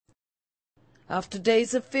After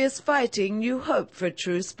days of fierce fighting, new hope for a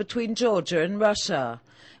truce between Georgia and Russia.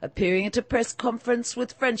 Appearing at a press conference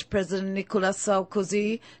with French President Nicolas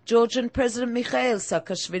Sarkozy, Georgian President Mikhail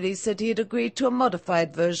Saakashvili said he had agreed to a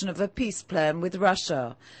modified version of a peace plan with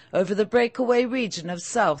Russia over the breakaway region of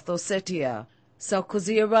South Ossetia.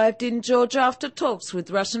 Sarkozy arrived in Georgia after talks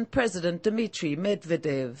with Russian President Dmitry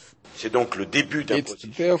Medvedev. It's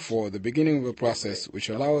therefore the beginning of a process which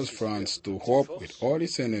allows France to hope with all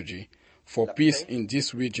its energy for peace in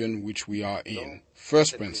this region which we are in.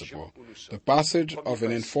 First principle, the passage of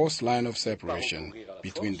an enforced line of separation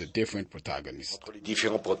between the different protagonists.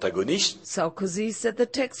 Sarkozy said the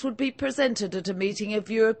text would be presented at a meeting of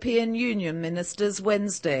European Union ministers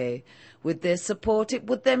Wednesday. With their support, it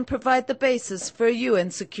would then provide the basis for a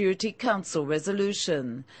UN Security Council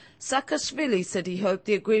resolution. Saakashvili said he hoped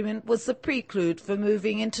the agreement was the prelude for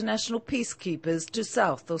moving international peacekeepers to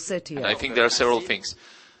South Ossetia. I think there are several things.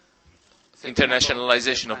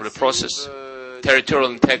 Internationalization of the process, territorial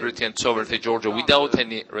integrity and sovereignty of Georgia without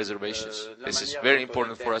any reservations. This is very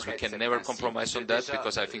important for us. We can never compromise on that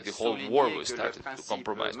because I think the whole war will start to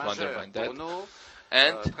compromise, to undermine that.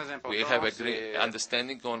 And we have an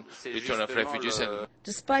understanding on return of refugees.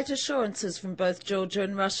 Despite assurances from both Georgia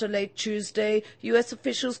and Russia late Tuesday, U.S.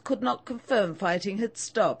 officials could not confirm fighting had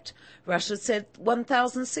stopped. Russia said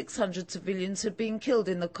 1,600 civilians had been killed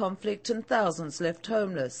in the conflict and thousands left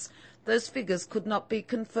homeless. Those figures could not be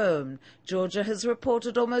confirmed. Georgia has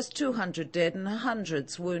reported almost 200 dead and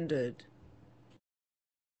hundreds wounded.